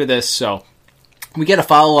episodes after this, so we get a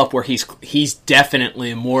follow-up where he's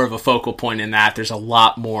definitely more of a focal point in that. There's a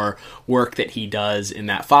lot more work that he does in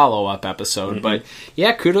that follow-up episode. But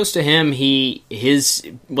yeah, kudos to him. I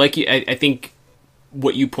think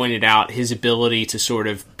what you pointed out, his ability to sort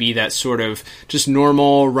of be that sort of just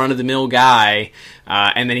normal, run-of-the-mill guy,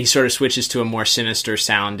 and then he sort of switches to a more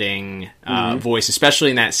sinister-sounding voice, especially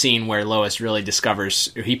in that scene where Lois really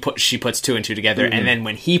discovers, she puts 2 and 2 together, and then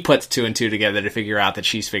when he puts 2 and 2 together to figure out that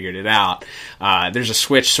she's figured it out, there's a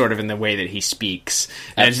switch sort of in the way that he speaks,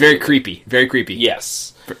 and it's very creepy, very creepy.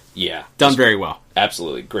 Yes. Yeah. Done very well.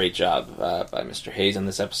 Absolutely. Great job by Mr. Hayes on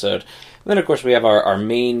this episode. And then, of course, we have our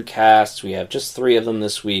main cast. We have just 3 of them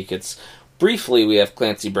this week. Briefly, we have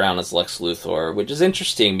Clancy Brown as Lex Luthor, which is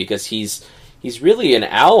interesting because he's really an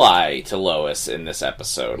ally to Lois in this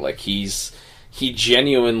episode. Like, he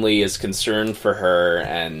genuinely is concerned for her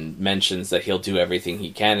and mentions that he'll do everything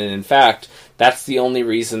he can. And in fact, that's the only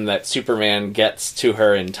reason that Superman gets to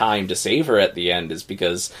her in time to save her at the end, is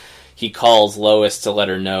because he calls Lois to let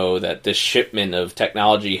her know that this shipment of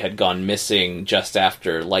technology had gone missing just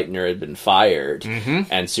after Leitner had been fired,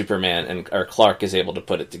 and Superman or Clark is able to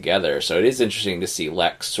put it together. So it is interesting to see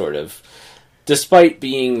Lex sort of, despite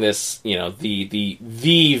being this, the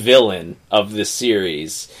villain of this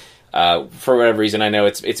series, for whatever reason. I know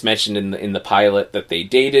it's mentioned in the pilot that they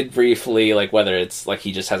dated briefly, like whether it's like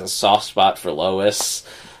he just has a soft spot for Lois,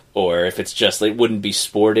 or if it's just it wouldn't be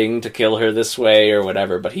sporting to kill her this way or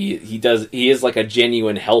whatever, but he is like a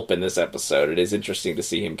genuine help in this episode. It is interesting to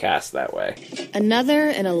see him cast that way. Another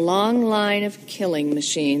in a long line of killing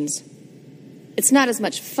machines. It's not as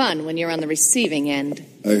much fun when you're on the receiving end.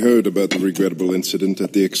 I heard about the regrettable incident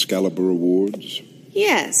at the Excalibur Awards.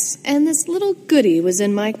 Yes, and this little goodie was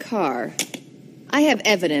in my car. I have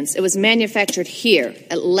evidence it was manufactured here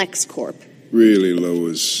at LexCorp. Really,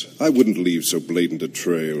 Lois, I wouldn't leave so blatant a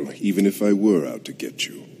trail, even if I were out to get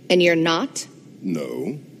you. And you're not?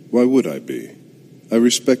 No. Why would I be? I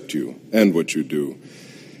respect you and what you do,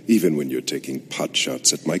 even when you're taking pot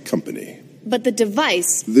shots at my company. But the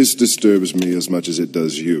device... This disturbs me as much as it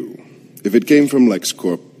does you. If it came from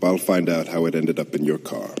LexCorp, I'll find out how it ended up in your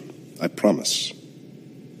car. I promise.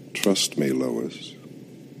 Trust me, Lois.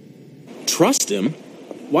 Trust him?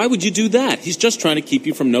 Why would you do that? He's just trying to keep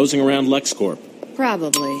you from nosing around LexCorp.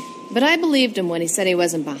 Probably. But I believed him when he said he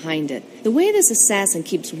wasn't behind it. The way this assassin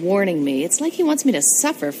keeps warning me, it's like he wants me to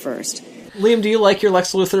suffer first. Liam, do you like your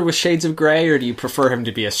Lex Luthor with shades of gray, or do you prefer him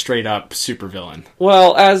to be a straight-up supervillain?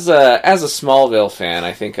 Well, as a Smallville fan,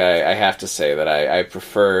 I think I have to say that I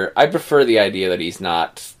prefer the idea that he's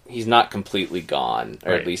not completely gone,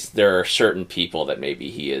 or right. At least there are certain people that maybe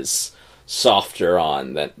he is softer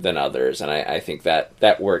on than others, and I think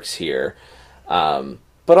that works here.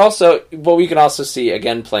 But also, what we can also see,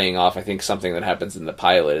 again, playing off, I think, something that happens in the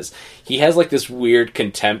pilot is he has, like, this weird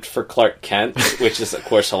contempt for Clark Kent, which is, of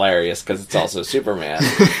course, hilarious because it's also Superman.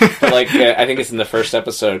 But, like, I think it's in the first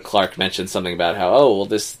episode, Clark mentioned something about how,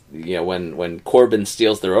 this, when Corbin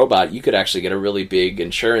steals the robot, you could actually get a really big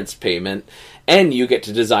insurance payment, and you get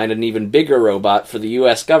to design an even bigger robot for the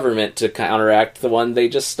U.S. government to counteract the one they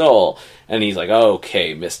just stole. And he's like,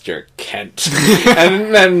 okay, Mr. Kent.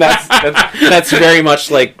 And then that's very much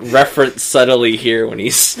like referenced subtly here when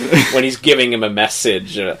he's giving him a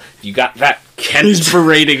message. You got that, Kent? He's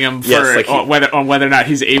berating him for whether or not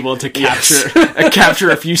he's able to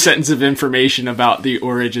capture a few sentences of information about the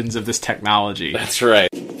origins of this technology. That's right.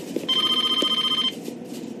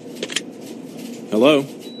 Hello?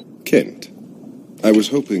 Kent, I was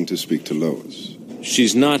hoping to speak to Lois.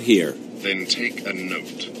 She's not here. Then take a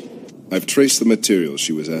note. I've traced the material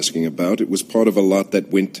she was asking about. It was part of a lot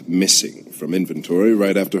that went missing from inventory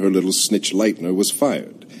right after her little snitch Leitner was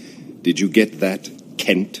fired. Did you get that,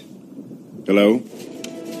 Kent? Hello?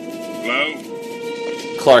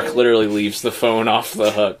 Hello? Clark literally leaves the phone off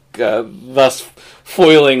the hook, thus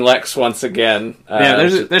foiling Lex once again.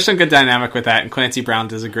 There's some good dynamic with that, and Clancy Brown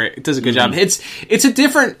does a good job.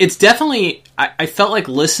 It's definitely, I felt like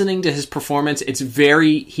listening to his performance,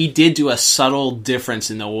 he did do a subtle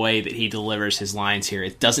difference in the way that he delivers his lines here.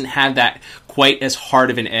 It doesn't have that quite as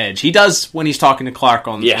hard of an edge. He does when he's talking to Clark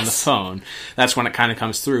on the phone. That's when it kind of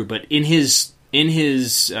comes through. But in his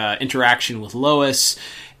interaction with Lois,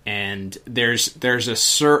 and there's a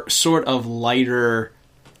sort of lighter,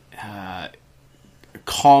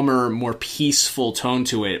 calmer, more peaceful tone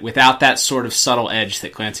to it without that sort of subtle edge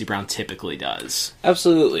that Clancy Brown typically does.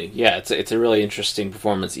 Absolutely. Yeah, it's a really interesting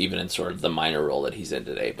performance even in sort of the minor role that he's in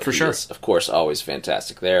today. But for sure. Is, of course, always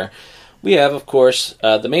fantastic there. We have, of course,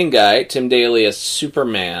 the main guy, Tim Daly, as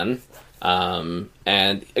Superman.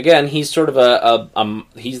 And again, he's sort of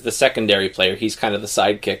he's the secondary player. He's kind of the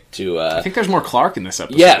sidekick to. I think there's more Clark in this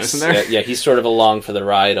episode, yes, isn't there? Yeah, he's sort of along for the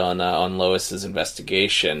ride on Lois's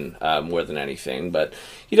investigation more than anything. But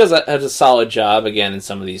he has a solid job again in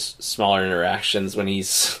some of these smaller interactions when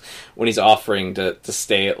he's offering to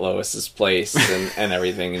stay at Lois's place and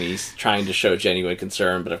everything, and he's trying to show genuine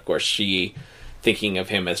concern. But of course, she, thinking of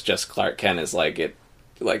him as just Clark Kent, is like,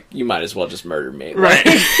 you might as well just murder me. Right.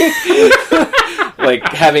 Like,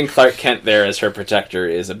 having Clark Kent there as her protector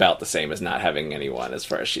is about the same as not having anyone as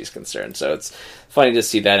far as she's concerned. So it's funny to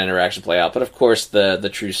see that interaction play out. But of course, the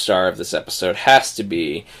true star of this episode has to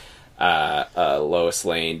be Lois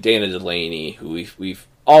Lane, Dana Delaney, who we've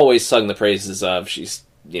always sung the praises of. She's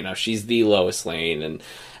the Lois Lane. And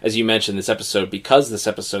as you mentioned, because this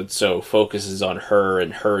episode so focuses on her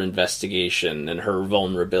and her investigation and her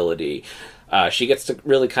vulnerability, she gets to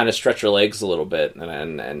really kind of stretch her legs a little bit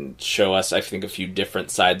and show us, I think, a few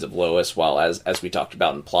different sides of Lois, while, as we talked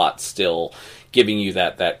about in plot, still giving you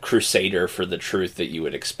that crusader for the truth that you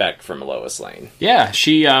would expect from Lois Lane. Yeah,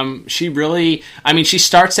 she really, she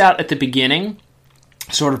starts out at the beginning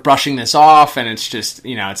sort of brushing this off, and it's just,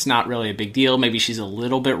 it's not really a big deal. Maybe she's a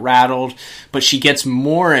little bit rattled, but she gets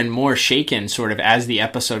more and more shaken sort of as the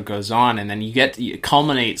episode goes on, and then it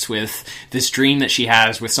culminates with this dream that she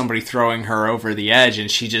has with somebody throwing her over the edge,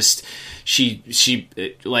 and she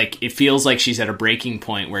it feels like she's at a breaking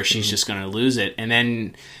point where she's just going to lose it, and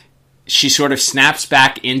then she sort of snaps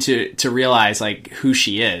back to realize like who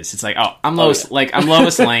she is. It's like, oh, I'm Lois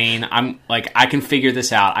Lane. I'm like, I can figure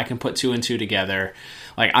this out. I can put two and two together.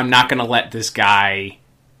 Like, I'm not going to let this guy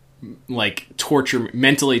like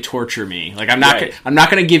mentally torture me. Like I'm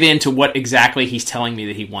not going to give in to what exactly he's telling me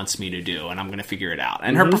that he wants me to do, and I'm going to figure it out.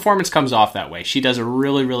 And her performance comes off that way. She does a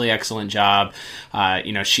really, really excellent job.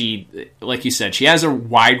 She, like you said, she has a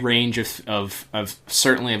wide range of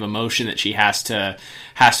certainly of emotion that she has to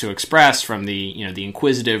express, from the the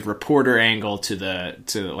inquisitive reporter angle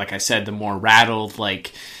to like I said, the more rattled,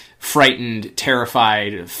 like frightened,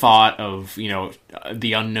 terrified thought of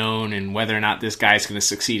the unknown and whether or not this guy's going to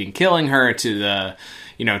succeed in killing her, to the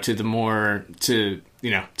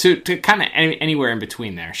kind of anywhere in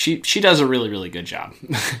between there. She does a really, really good job.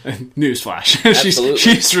 Newsflash.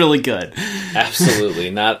 she's really good.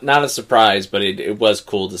 Absolutely. Not a surprise, but it was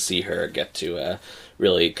cool to see her get to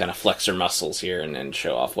really kind of flex her muscles here and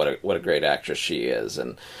show off what a great actress she is.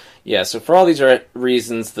 And yeah, so for all these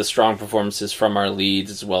reasons, the strong performances from our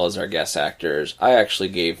leads as well as our guest actors, I actually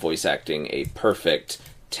gave voice acting a perfect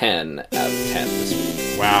 10 out of 10 this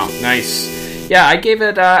week. Wow, nice. Yeah, I gave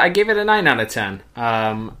it a 9 out of 10.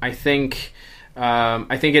 I think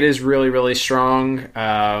it is really, really strong.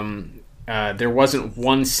 There wasn't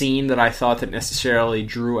one scene that I thought that necessarily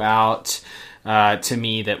drew out to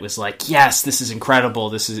me that was like, yes, this is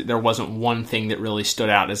incredible. There wasn't one thing that really stood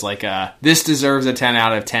out as like this deserves a 10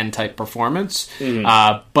 out of 10 type performance.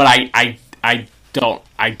 But I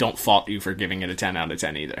don't fault you for giving it a 10 out of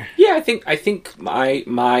 10 either. Yeah, I think my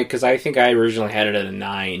because I think I originally had it at a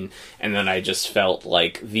 9, and then I just felt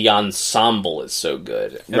like the ensemble is so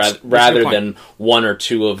good rather than one or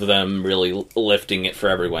two of them really lifting it for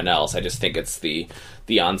everyone else. I just think it's the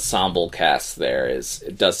ensemble cast there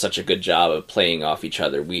it does such a good job of playing off each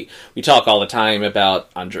other. We talk all the time about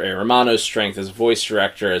Andrea Romano's strength as a voice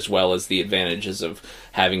director, as well as the advantages of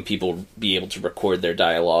having people be able to record their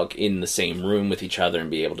dialogue in the same room with each other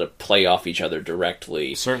and be able to play off each other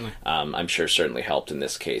directly. Certainly. I'm sure certainly helped in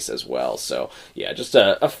this case as well. So yeah, just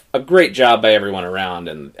a great job by everyone around,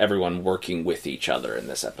 and everyone working with each other in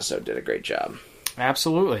this episode did a great job.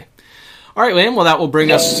 Absolutely. All right, Liam. Well, that will bring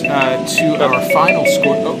us to our final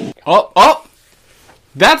score. Oh!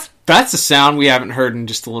 That's a sound we haven't heard in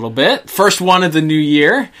just a little bit. First one of the new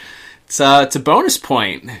year. It's a bonus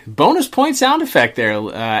point sound effect there,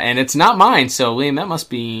 and it's not mine. So,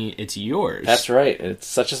 Liam, it's yours. That's right. It's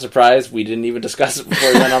such a surprise we didn't even discuss it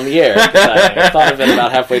before we went on the air. I thought of it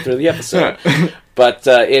about halfway through the episode, but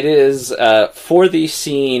it is for the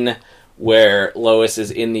scene where Lois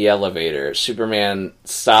is in the elevator. Superman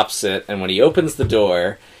stops it, and when he opens the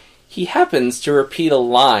door, he happens to repeat a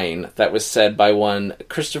line that was said by one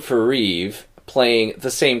Christopher Reeve, playing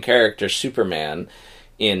the same character, Superman,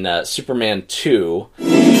 in Superman 2.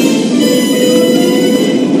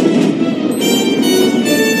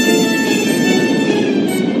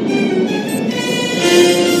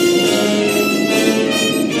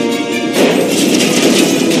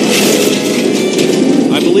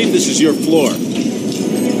 I believe this is your floor.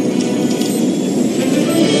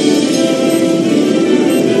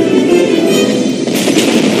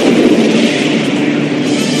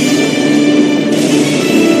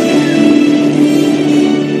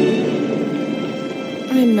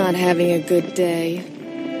 I'm not having a good day.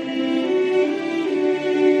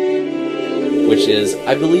 Which is,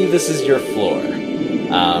 I believe this is your floor.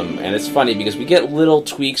 And it's funny because we get little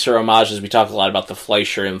tweaks or homages. We talk a lot about the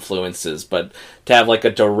Fleischer influences, but to have like a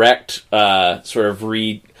direct sort of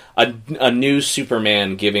a new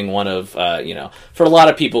Superman giving one of, for a lot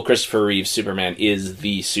of people, Christopher Reeve's Superman is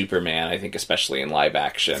the Superman, I think, especially in live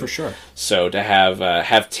action. For sure. So to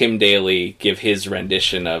have Tim Daly give his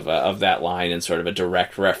rendition of that line in sort of a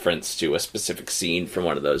direct reference to a specific scene from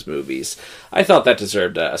one of those movies, I thought that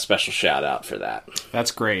deserved a special shout out for that.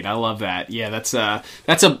 That's great. I love that. Yeah, that's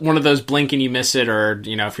one of those blink and you miss it, or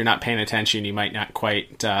if you're not paying attention, you might not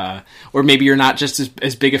quite, or maybe you're not just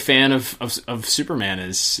as big a fan of Superman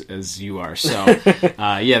as you are. So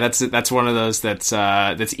yeah, that's one of those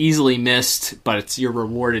that's easily missed, but you're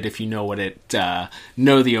rewarded if you know what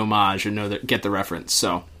know the homage or get the reference.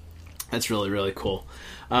 So that's really, really cool.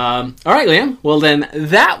 All right, Liam. Well, then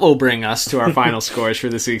that will bring us to our final scores for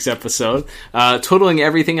this week's episode. Totaling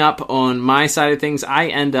everything up on my side of things, I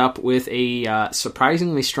end up with a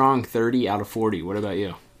surprisingly strong 30 out of 40. What about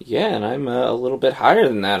you? Yeah, and I'm a little bit higher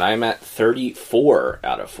than that. I'm at 34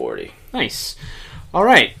 out of 40. Nice. All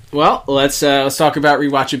right. Well, let's talk about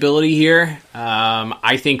rewatchability here.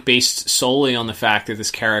 I think based solely on the fact that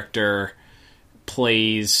this character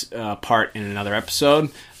plays a part in another episode.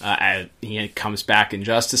 He comes back in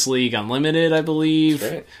Justice League Unlimited, I believe.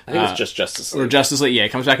 That's right. I think it's just Justice League. Or Justice League, yeah, he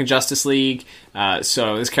comes back in Justice League.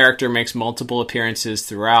 So this character makes multiple appearances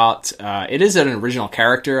throughout. It is an original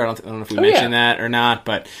character. I don't know if we mentioned that or not,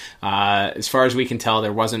 but as far as we can tell,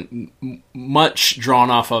 there wasn't much drawn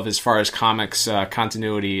off of as far as comics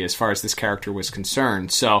continuity as far as this character was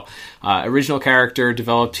concerned. So original character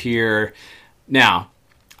developed here. Now,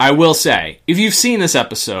 I will say, if you've seen this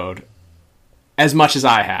episode as much as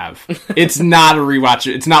I have, it's not a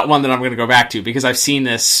rewatch. It's not one that I'm going to go back to because I've seen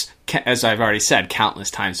this, as I've already said, countless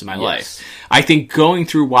times in my life. I think going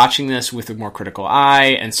through watching this with a more critical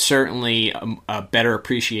eye and certainly a better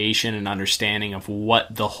appreciation and understanding of what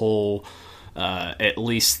the whole, at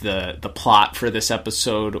least the plot for this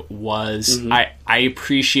episode was, I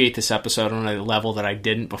appreciate this episode on a level that I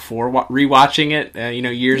didn't before rewatching it,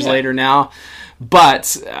 years later now. But,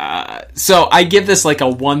 so I give this like a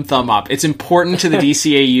 1 thumb up. It's important to the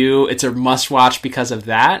DCAU. It's a must-watch because of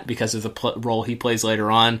that, because of the role he plays later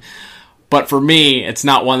on. But for me, it's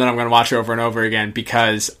not one that I'm going to watch over and over again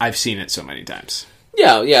because I've seen it so many times.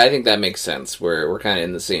 Yeah, I think that makes sense. We're kind of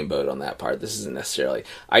in the same boat on that part. This isn't necessarily...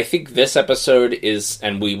 I think this episode is,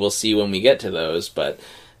 and we will see when we get to those, but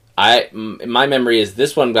my memory is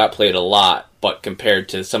this one got played a lot, but compared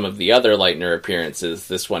to some of the other Leitner appearances,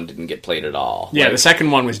 this one didn't get played at all. Yeah, the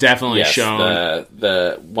second one was definitely shown.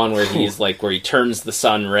 The one where he's where he turns the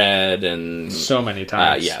sun red and... So many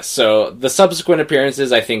times. So the subsequent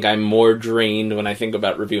appearances, I think I'm more drained when I think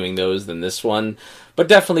about reviewing those than this one. But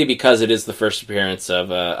definitely because it is the first appearance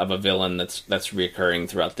of a villain that's recurring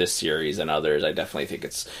throughout this series and others, I definitely think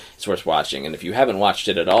it's worth watching. And if you haven't watched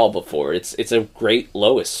it at all before, it's a great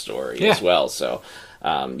Lois story as well. So,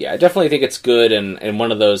 I definitely think it's good and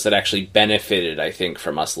one of those that actually benefited, I think,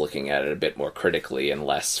 from us looking at it a bit more critically and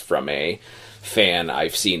less from a fan,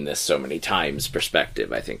 I've seen this so many times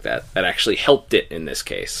perspective. I think that actually helped it in this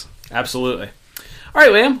case. Absolutely. All right,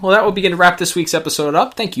 Liam. Well, that will begin to wrap this week's episode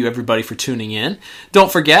up. Thank you, everybody, for tuning in. Don't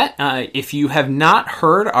forget, if you have not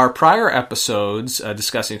heard our prior episodes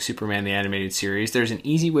discussing Superman the Animated Series, there's an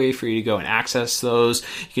easy way for you to go and access those.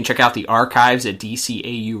 You can check out the archives at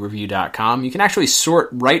dcaureview.com. You can actually sort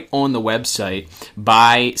right on the website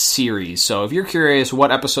by series. So if you're curious what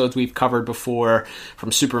episodes we've covered before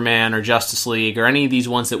from Superman or Justice League or any of these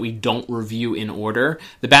ones that we don't review in order,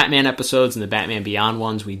 the Batman episodes and the Batman Beyond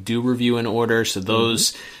ones we do review in order, so those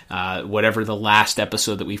whatever the last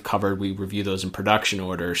episode that we've covered, we review those in production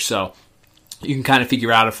order. So you can kind of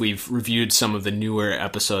figure out if we've reviewed some of the newer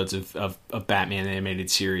episodes of Batman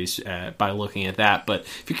Animated Series by looking at that. But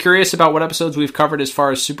if you're curious about what episodes we've covered as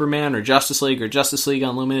far as Superman or Justice League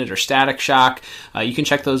Unlimited or Static Shock, you can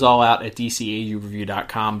check those all out at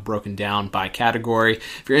dcaureview.com, broken down by category.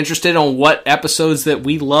 If you're interested on what episodes that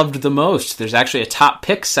we loved the most, there's actually a top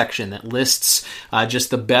picks section that lists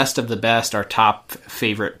just the best of the best, our top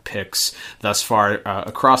favorite picks thus far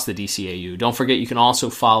across the DCAU. Don't forget, you can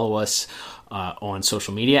also follow us on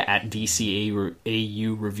social media at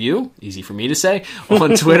DCAU Review, easy for me to say,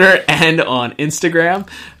 on Twitter and on Instagram.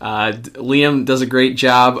 Liam does a great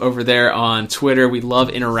job over there on Twitter. We love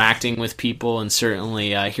interacting with people and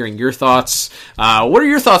certainly hearing your thoughts. What are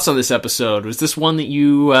your thoughts on this episode? Was this one that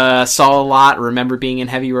you saw a lot, remember being in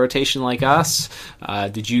heavy rotation like us?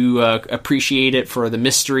 Did you appreciate it for the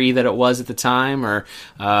mystery that it was at the time, or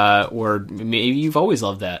maybe you've always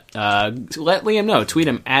loved that? Let Liam know. Tweet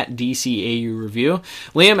him at DCAU Review.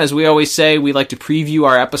 Liam, as we always say, we like to preview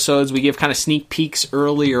our episodes. We give kind of sneak peeks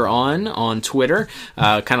earlier on Twitter,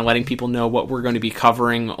 kind of letting people know what we're going to be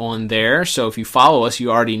covering on there. So if you follow us, you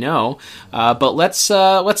already know. But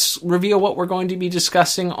let's reveal what we're going to be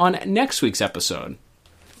discussing on next week's episode.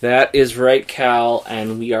 That is right, Cal,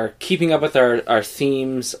 and we are keeping up with our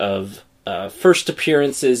themes of first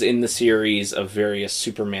appearances in the series of various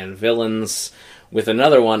Superman villains, with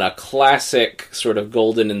another one, a classic sort of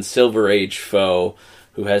Golden and Silver Age foe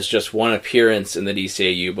who has just one appearance in the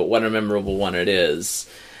DCAU, but what a memorable one it is.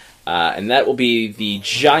 And that will be the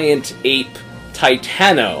giant ape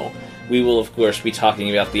Titano. We will, of course, be talking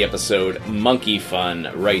about the episode Monkey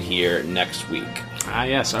Fun right here next week. Ah,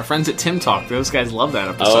 yes, our friends at Tim Talk, those guys love that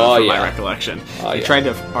episode from my recollection. They tried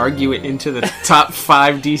to argue it into the top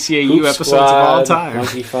 5 DCAU Hoop episodes Squad, of all time.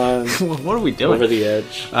 Monkey Fun. What are we doing? Over the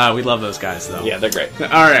Edge. We love those guys, though. Yeah, they're great.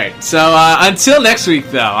 All right, so until next week,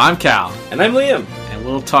 though, I'm Cal. And I'm Liam. And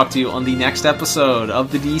we'll talk to you on the next episode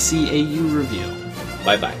of the DCAU Review.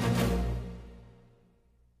 Bye-bye.